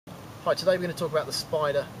Hi, today we're going to talk about the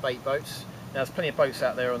Spyder bait boats. Now there's plenty of boats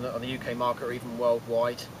out there on the UK market or even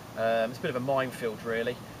worldwide. It's a bit of a minefield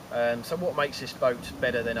really. So what makes this boat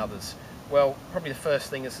better than others? Well, probably the first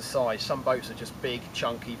thing is the size. Some boats are just big,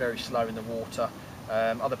 chunky, very slow in the water.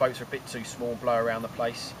 Other boats are a bit too small, blow around the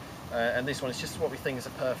place. And this one is just what we think is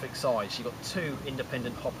a perfect size. You've got two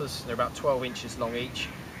independent hoppers. They're about 12 inches long each,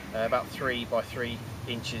 about 3 by 3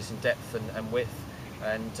 inches in depth and width.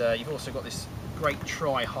 And you've also got this great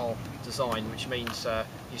tri-hull design, which means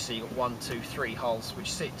you see you've got 1, 2, 3 hulls,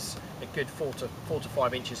 which sits a good 4 to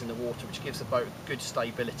 5 inches in the water, which gives the boat good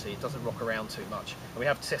stability. It doesn't rock around too much. And we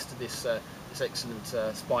have tested this excellent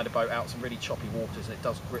Spyder boat out some really choppy waters, and it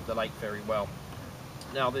does grip the lake very well.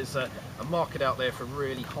 Now there's a market out there for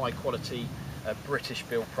really high quality British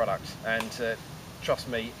built product, and trust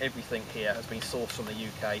me, everything here has been sourced from the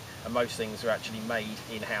UK, and most things are actually made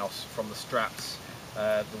in-house, from the straps,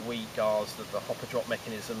 the weed guards, the hopper drop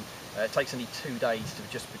mechanism. It takes only 2 days to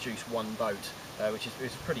just produce one boat, which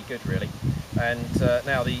is pretty good really. And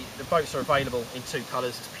now the boats are available in 2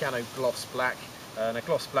 colours. It's piano gloss black. Now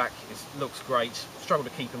gloss black looks great. Struggle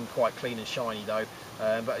to keep them quite clean and shiny though,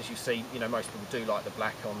 but as you see, most people do like the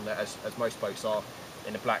black on, as most boats are,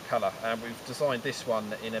 in a black colour. And we've designed this one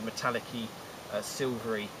in a metallic-y,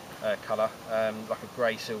 silvery colour, like a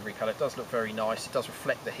grey silvery colour. It does look very nice. It does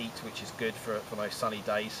reflect the heat, which is good for those sunny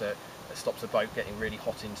days. So it stops the boat getting really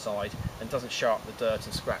hot inside and doesn't show up the dirt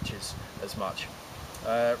and scratches as much.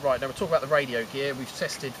 Right, now we'll talk about the radio gear. We've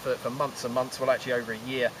tested for months and months, well actually over a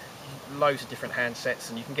year, loads of different handsets,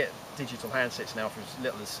 and you can get digital handsets now for as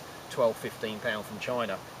little as £12–15 from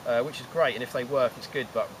China, which is great, and if they work it's good,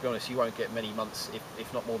 but to be honest you won't get many months,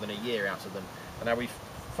 if not more than a year out of them. And now we've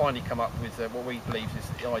finally come up with what we believe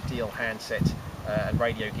is the ideal handset and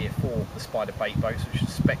radio gear for the Spyder bait boats, which is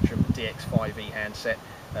a Spectrum DX5E handset.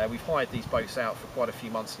 We've hired these boats out for quite a few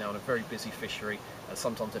months now on a very busy fishery, and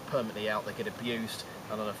sometimes they're permanently out, they get abused,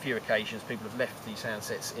 and on a few occasions people have left these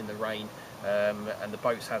handsets in the rain, and the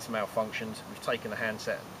boats has malfunctioned. We've taken the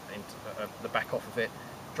handset and the back off of it,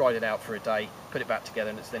 dried it out for a day, put it back together,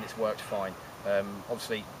 and then it's worked fine.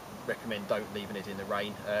 Obviously recommend don't leaving it in the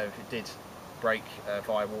rain. If it did break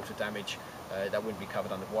via water damage, that wouldn't be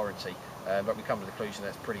covered under warranty, but we come to the conclusion that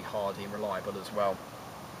it's pretty hardy and reliable as well.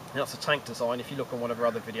 Now it's a tank design. If you look on one of our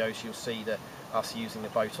other videos, you'll see us using the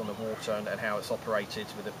boat on the water and how it's operated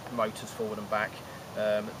with the motors forward and back.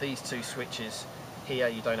 These 2 switches here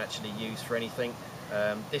you don't actually use for anything.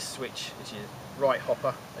 This switch is your right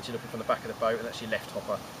hopper as you're looking from the back of the boat, and that's your left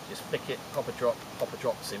hopper. Just flick it, hopper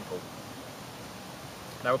drop, simple.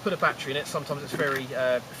 Now we'll put a battery in it. Sometimes it's very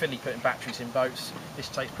fiddly putting batteries in boats. This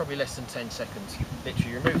takes probably less than 10 seconds.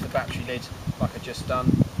 Literally remove the battery lid like I just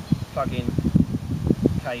done, plug in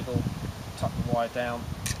cable, tuck the wire down,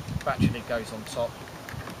 battery lid goes on top.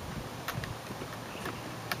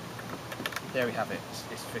 There we have it,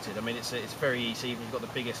 it's fitted. I mean it's very easy, even if you've got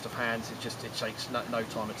the biggest of hands, it takes no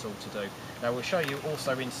time at all to do. Now we'll show you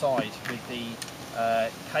also inside with the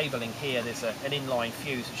cabling here. There's an inline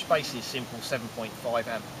fuse, which is basically a simple 7.5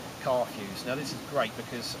 amp car fuse. Now this is great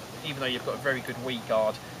because even though you've got a very good weed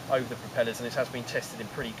guard over the propellers, and this has been tested in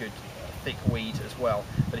pretty good thick weed as well,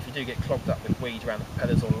 but if you do get clogged up with weed around the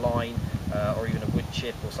propellers or line, or even a wood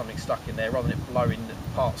chip or something stuck in there, rather than it blowing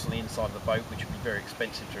parts on the inside of the boat, which would be very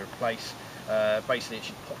expensive to replace, basically it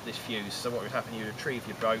should pop this fuse. So what would happen, you retrieve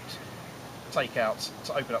your boat, take out,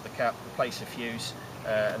 to open up the cap, replace the fuse,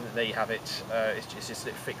 and there you have it. It's just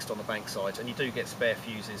fixed on the bank side, and you do get spare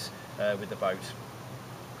fuses with the boat.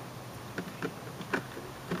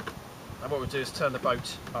 And what we'll do is turn the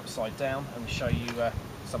boat upside down and show you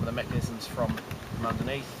some of the mechanisms from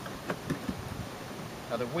underneath.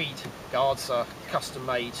 Now the weed guards are custom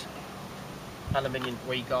made aluminium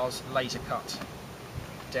weed guards, laser cut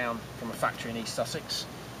down from a factory in East Sussex.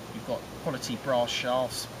 You've got quality brass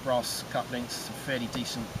shafts, brass couplings, some fairly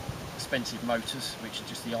decent expensive motors, which are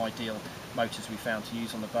just the ideal motors we found to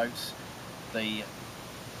use on the boats. The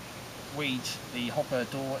hopper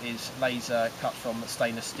door is laser cut from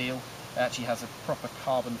stainless steel. It actually has a proper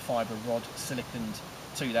carbon fibre rod siliconed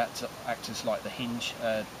to that to act as like the hinge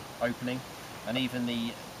opening, and even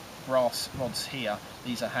the brass rods here,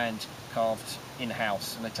 these are hand carved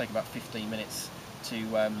in-house, and they take about 15 minutes to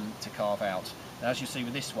carve out. Now as you see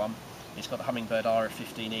with this one, it's got the Humminbird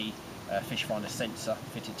RF15E fish finder sensor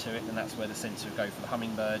fitted to it, and that's where the sensor would go for the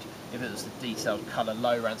Humminbird. If it was the detailed colour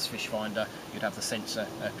Lowrance fish finder, you'd have the sensor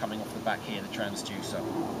coming off the back here, the transducer.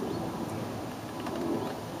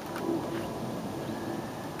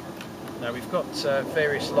 Now we've got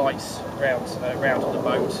various lights round on the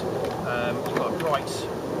boat. You've got a bright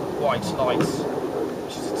white light,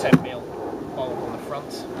 which is a 10mm bulb on the front.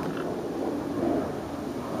 front.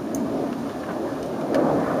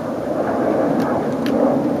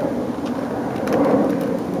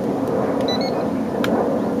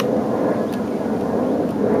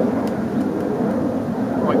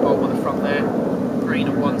 White bulb on the front there, green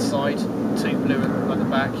on one side, 2 blue at the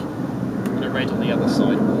back, and a red on the other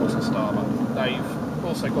side, port and starboard. They've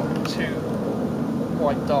also got 2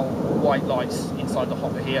 quite dull white lights inside the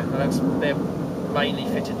hopper here, and they're mainly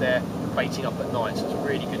fitted there baiting up at night, so it's a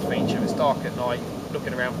really good feature. It's dark at night,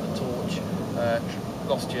 looking around for the torch,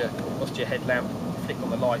 lost your headlamp, flick on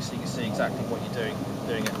the light so you can see exactly what you're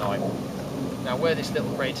doing at night. Now where this little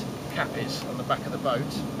red cap is on the back of the boat,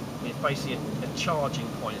 it's basically a charging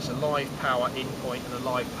point. It's a live power in point and a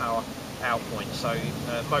live power out point. So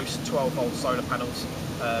most 12 volt solar panels,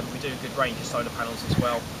 we do a good range of solar panels as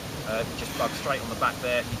well. You just plug straight on the back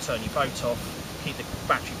there, you turn your boat off, keep the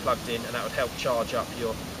battery plugged in, and that would help charge up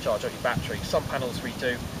your battery. Some panels we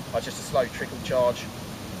do are just a slow trickle charge.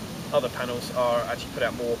 Other panels are actually put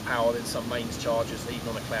out more power than some mains chargers, even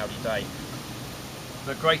on a cloudy day.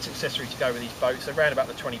 They're a great accessory to go with these boats. They're around about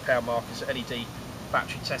the £20 mark. It's an LED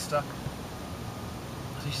battery tester.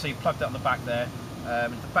 As you see, plugged up on the back there.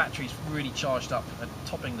 The battery's really charged up,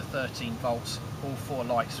 topping the 13 volts. All 4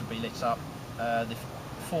 lights will be lit up. The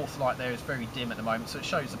 4th light there is very dim at the moment, so it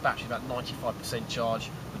shows the battery about 95% charge,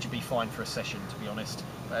 which would be fine for a session, to be honest.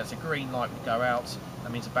 As the green light would go out,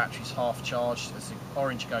 that means the battery's half charged. As the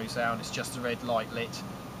orange goes down, it's just the red light lit.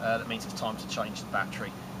 That means it's time to change the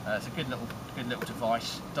battery. It's a good little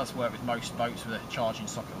device. It does work with most boats with a charging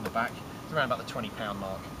socket on the back. It's around about the £20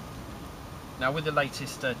 mark. Now with the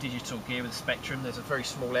latest digital gear with the Spectrum, there's a very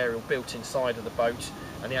small aerial built inside of the boat,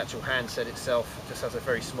 and the actual handset itself just has a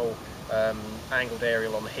very small angled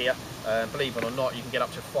aerial on here. Believe it or not, you can get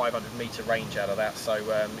up to a 500-metre range out of that, so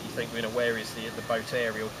you think, where is the boat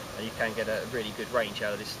aerial, and you can get a really good range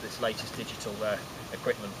out of this latest digital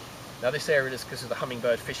equipment. Now this aerial is because of the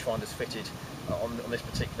Humminbird fish finders fitted on this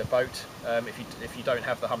particular boat. If you don't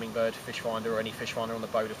have the Humminbird fish finder or any fish finder on the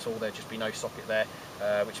boat at all, there'd just be no socket there,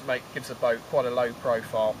 which gives the boat quite a low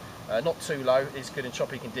profile. Not too low, it's good in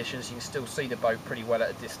choppy conditions. You can still see the boat pretty well at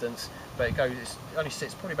a distance, but it only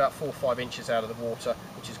sits probably about 4 or 5 inches out of the water,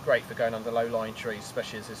 which is great for going under low-lying trees,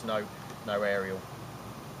 especially as there's no aerial.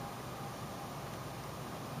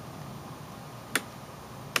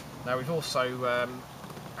 Now we've also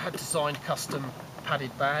had designed custom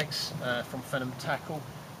padded bags from Phenom Tackle,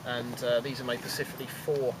 and these are made specifically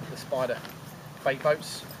for the Spyder bait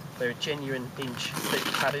boats. They're genuine inch thick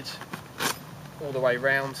padded all the way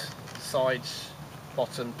round, sides,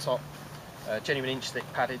 bottom, top, genuine inch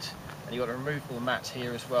thick padded, and you've got a removable mat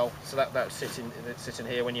here as well, so that would sit in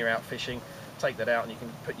here when you're out fishing. Take that out and you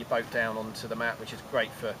can put your boat down onto the mat, which is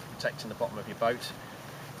great for protecting the bottom of your boat.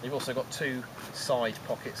 You've also got 2 side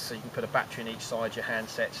pockets, so you can put a battery in each side, your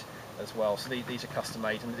handset as well. So these are custom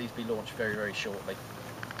made, and these will be launched very, very shortly.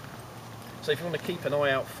 So if you want to keep an eye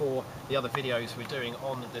out for the other videos we're doing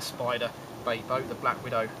on the Spyder bait boat, the Black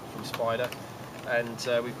Widow from Spyder,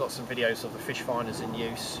 and we've got some videos of the fish finders in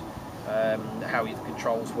use, how the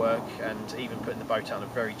controls work, and even putting the boat out on a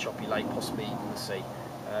very choppy lake, possibly even the sea.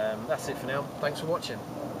 That's it for now. Thanks for watching.